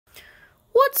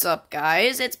What's up,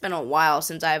 guys? It's been a while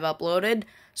since I've uploaded,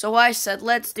 so I said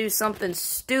let's do something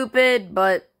stupid,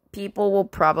 but people will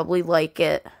probably like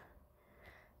it.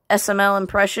 SML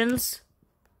impressions.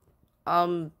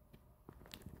 Dylan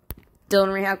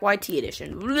Rehack YT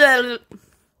edition.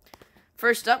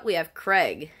 First up, we have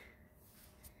Craig.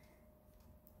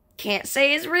 Can't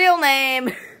say his real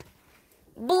name.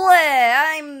 Bleh,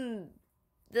 I'm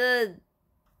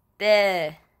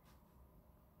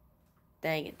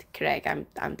Dang it, Craig. I'm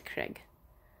the Craig.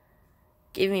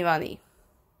 Give me money.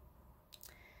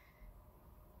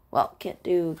 Well, can't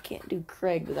do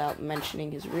Craig without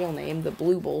mentioning his real name, the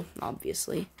Blue Bull,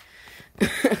 obviously.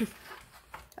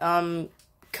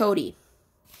 Cody.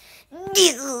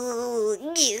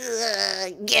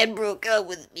 Get broke up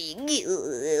with me.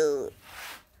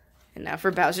 And now for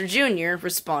Bowser Jr.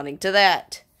 responding to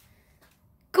that.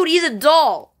 Cody is a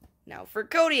doll. Now for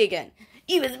Cody again.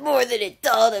 He was more than a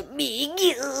doll to me.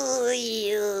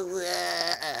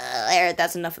 Alright,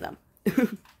 that's enough of them.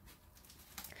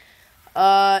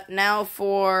 Now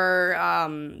for, I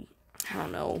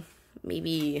don't know,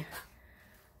 maybe,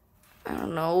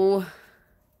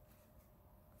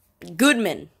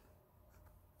 Goodman.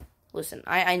 Listen,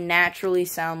 I naturally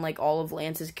sound like all of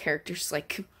Lance's characters,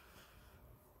 like,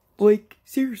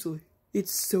 seriously,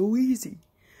 it's so easy.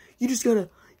 You just gotta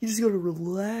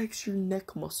relax your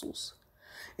neck muscles,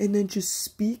 and then just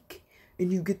speak,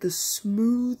 and you get the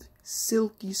smooth,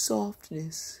 silky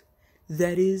softness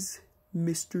that is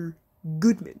Mr.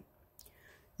 Goodman.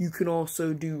 You can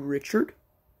also do Richard.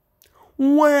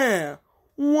 Wah!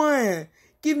 Wah!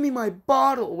 Give me my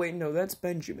bottle! Wait, no, that's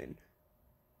Benjamin.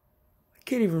 I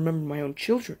can't even remember my own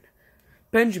children.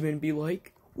 Benjamin be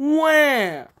like,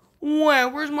 wah! Wah!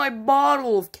 Where's my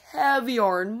bottle of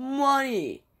caviar and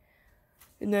money?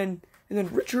 And then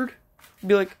Richard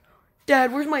be like,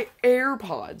 Dad, where's my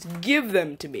AirPods? Give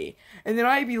them to me. And then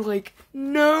I'd be like,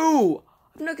 no!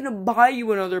 I'm not gonna buy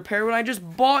you another pair when I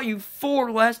just bought you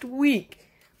 4 last week.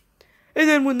 And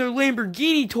then when their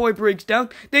Lamborghini toy breaks down,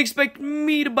 they expect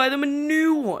me to buy them a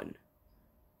new one.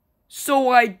 So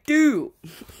I do.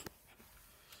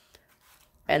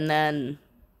 And then,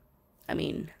 I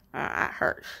mean, that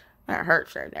hurts. That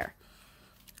hurts right there.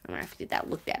 I'm gonna have to get that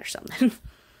looked at or something.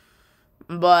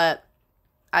 But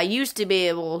I used to be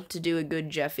able to do a good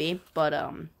Jeffy, but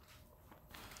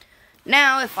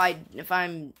now if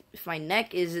my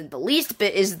neck isn't the least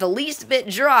bit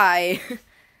dry,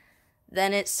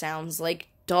 then it sounds like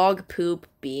dog poop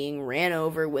being ran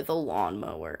over with a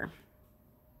lawnmower.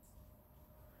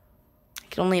 I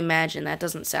can only imagine that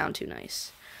doesn't sound too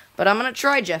nice. But I'm gonna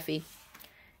try Jeffy.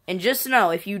 And just know,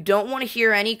 if you don't want to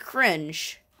hear any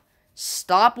cringe,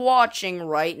 stop watching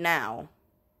right now.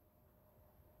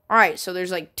 Alright, so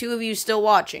there's like 2 of you still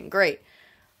watching. Great.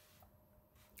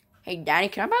 Hey, Daddy,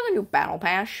 can I buy the new Battle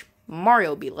Pass?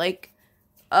 Mario be like,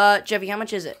 Jeffy, how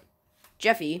much is it?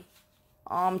 Jeffy,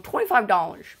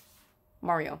 $25.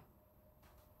 Mario.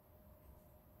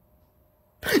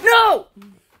 No!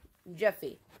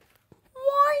 Jeffy.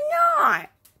 Why not?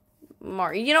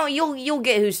 Mario, you know, you'll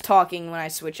get who's talking when I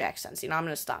switch accents. You know, I'm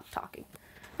gonna stop talking.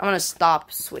 I'm gonna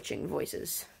stop switching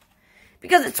voices.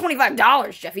 Because it's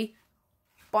 $25, Jeffy.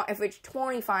 But if it's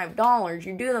 $25,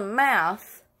 you do the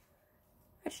math,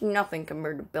 that's nothing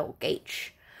compared to Bill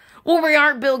Gates. Well, we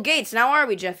aren't Bill Gates, now are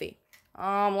we, Jeffy?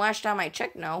 Last time I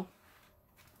checked, no.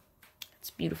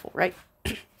 It's beautiful, right?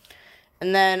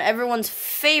 And then everyone's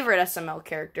favorite SML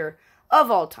character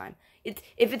of all time. If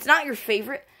it's not your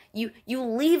favorite, you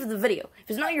leave the video. If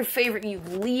it's not your favorite, you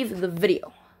leave the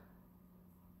video.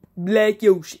 Black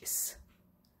Yoshis.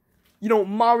 You know,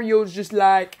 Mario's just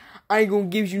like, I ain't gonna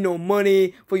give you no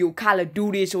money for your Call of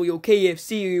Duty or your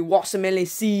KFC or your Watermelon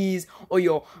Seeds or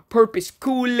your Purpose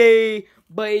Kool-Aid,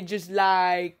 but it's just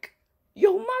like,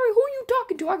 yo, Mario, who you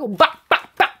talking to? I go, bop,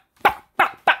 bop, bop, bop,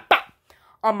 bop, bop, bop.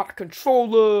 On my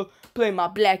controller, play my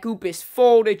Black Opus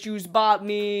 4 that you bought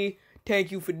me.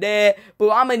 Thank you for that.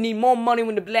 But I'm gonna need more money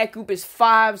when the Black Opus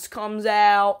 5s comes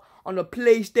out. On the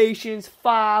PlayStation's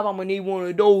 5, I'm gonna need one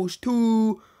of those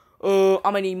too. I'm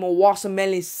gonna need more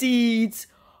Watermelon Seeds.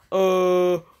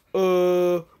 Don't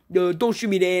shoot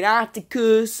me the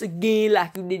Antarcticus again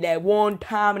like you did that one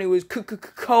time and it was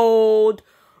cold.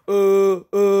 I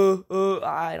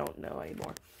don't know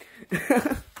anymore.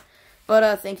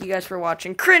 But, thank you guys for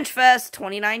watching Cringe Fest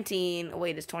 2019. Oh,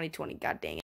 wait, it's 2020. God dang it.